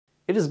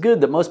It is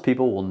good that most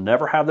people will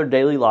never have their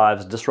daily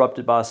lives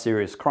disrupted by a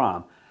serious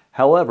crime.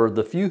 However,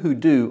 the few who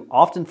do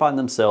often find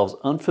themselves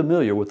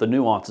unfamiliar with the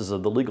nuances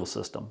of the legal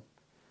system.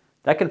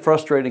 That can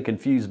frustrate and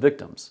confuse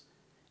victims.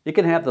 It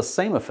can have the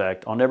same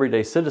effect on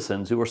everyday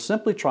citizens who are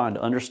simply trying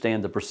to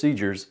understand the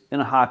procedures in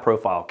a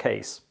high-profile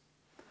case.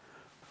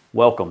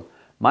 Welcome.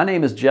 My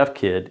name is Jeff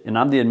Kidd, and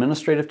I'm the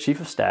Administrative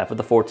Chief of Staff at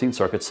the 14th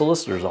Circuit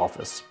Solicitor's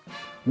Office.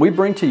 We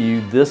bring to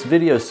you this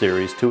video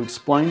series to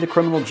explain the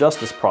criminal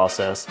justice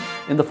process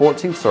in the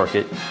 14th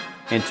Circuit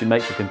and to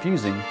make the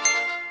confusing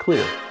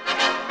clear.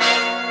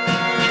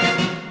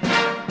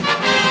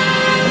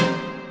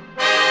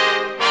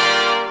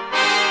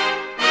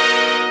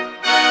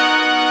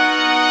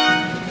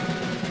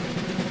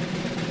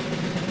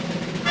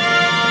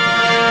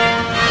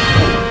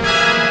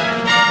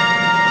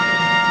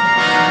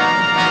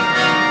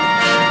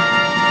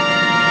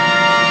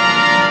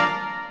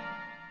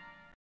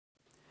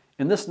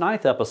 In this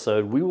 9th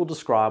episode, we will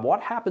describe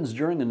what happens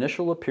during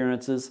initial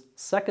appearances,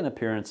 second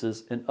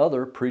appearances, and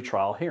other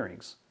pretrial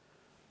hearings.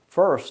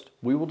 First,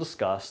 we will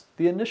discuss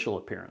the initial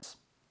appearance.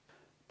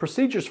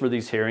 Procedures for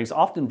these hearings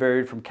often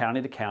varied from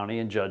county to county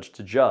and judge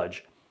to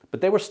judge,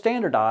 but they were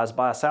standardized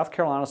by a South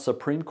Carolina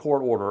Supreme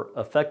Court order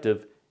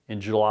effective in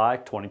July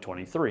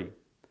 2023.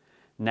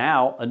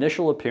 Now,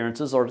 initial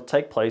appearances are to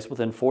take place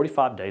within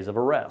 45 days of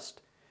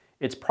arrest.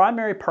 Its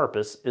primary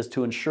purpose is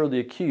to ensure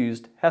the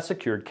accused has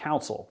secured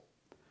counsel.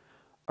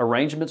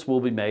 Arrangements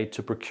will be made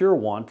to procure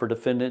one for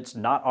defendants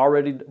not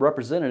already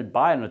represented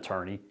by an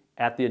attorney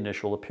at the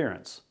initial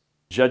appearance.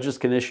 Judges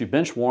can issue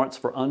bench warrants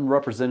for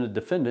unrepresented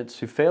defendants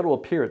who fail to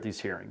appear at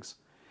these hearings.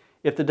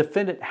 If the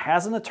defendant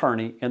has an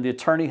attorney and the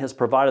attorney has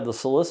provided the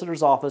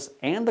solicitor's office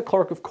and the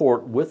clerk of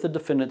court with the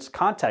defendant's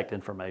contact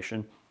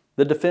information,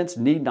 the defense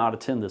need not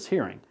attend this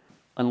hearing,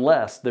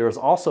 unless there is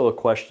also a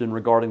question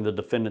regarding the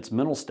defendant's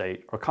mental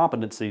state or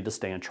competency to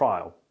stand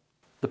trial.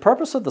 The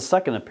purpose of the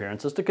second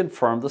appearance is to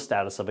confirm the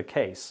status of a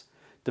case.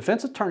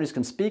 Defense attorneys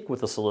can speak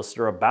with the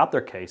solicitor about their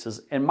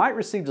cases and might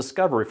receive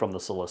discovery from the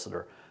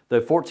solicitor,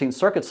 though 14th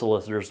Circuit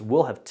solicitors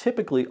will have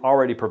typically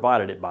already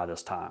provided it by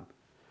this time.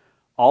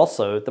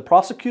 Also, the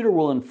prosecutor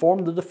will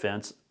inform the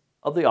defense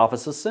of the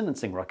office's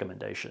sentencing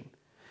recommendation.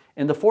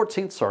 In the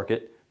 14th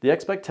Circuit, the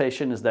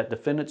expectation is that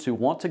defendants who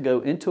want to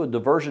go into a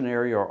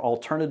diversionary or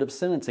alternative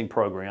sentencing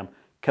program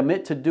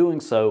commit to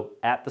doing so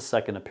at the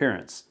second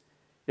appearance.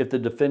 If the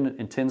defendant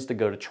intends to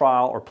go to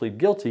trial or plead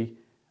guilty,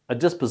 a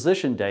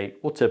disposition date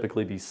will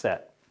typically be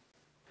set.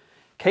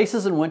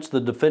 Cases in which the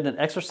defendant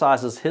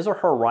exercises his or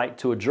her right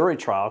to a jury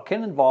trial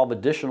can involve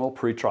additional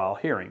pretrial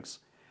hearings.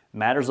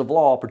 Matters of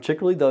law,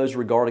 particularly those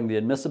regarding the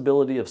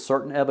admissibility of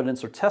certain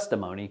evidence or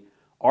testimony,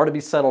 are to be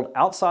settled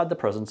outside the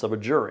presence of a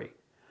jury.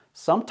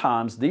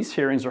 Sometimes these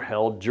hearings are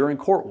held during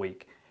court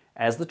week,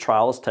 as the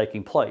trial is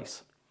taking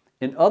place.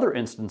 In other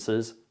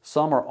instances,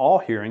 some or all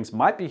hearings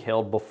might be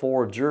held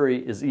before a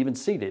jury is even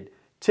seated,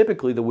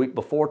 typically the week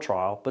before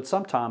trial, but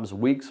sometimes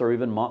weeks or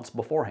even months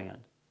beforehand.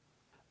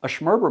 A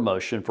Schmerber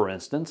motion, for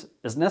instance,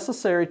 is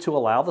necessary to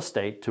allow the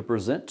state to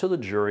present to the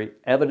jury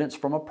evidence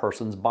from a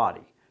person's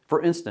body,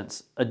 for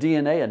instance, a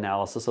DNA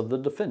analysis of the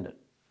defendant.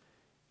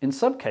 In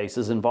some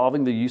cases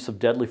involving the use of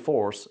deadly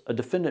force, a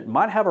defendant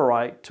might have a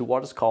right to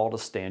what is called a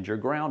stand your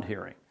ground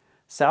hearing.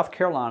 South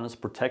Carolina's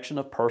Protection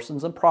of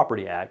Persons and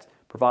Property Act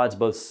provides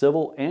both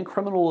civil and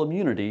criminal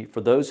immunity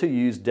for those who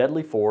use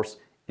deadly force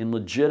in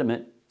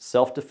legitimate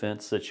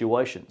self-defense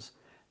situations.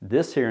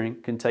 This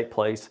hearing can take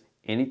place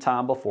any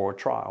time before a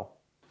trial.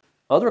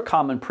 Other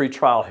common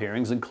pretrial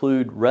hearings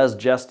include res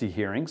geste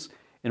hearings,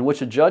 in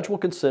which a judge will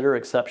consider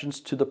exceptions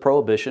to the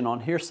prohibition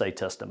on hearsay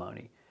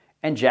testimony,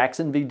 and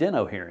Jackson v.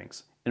 Deno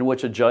hearings, in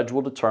which a judge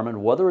will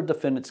determine whether a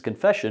defendant's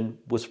confession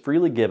was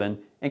freely given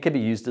and can be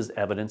used as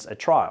evidence at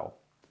trial.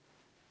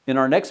 In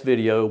our next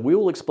video, we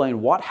will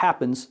explain what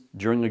happens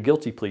during a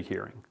guilty plea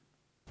hearing.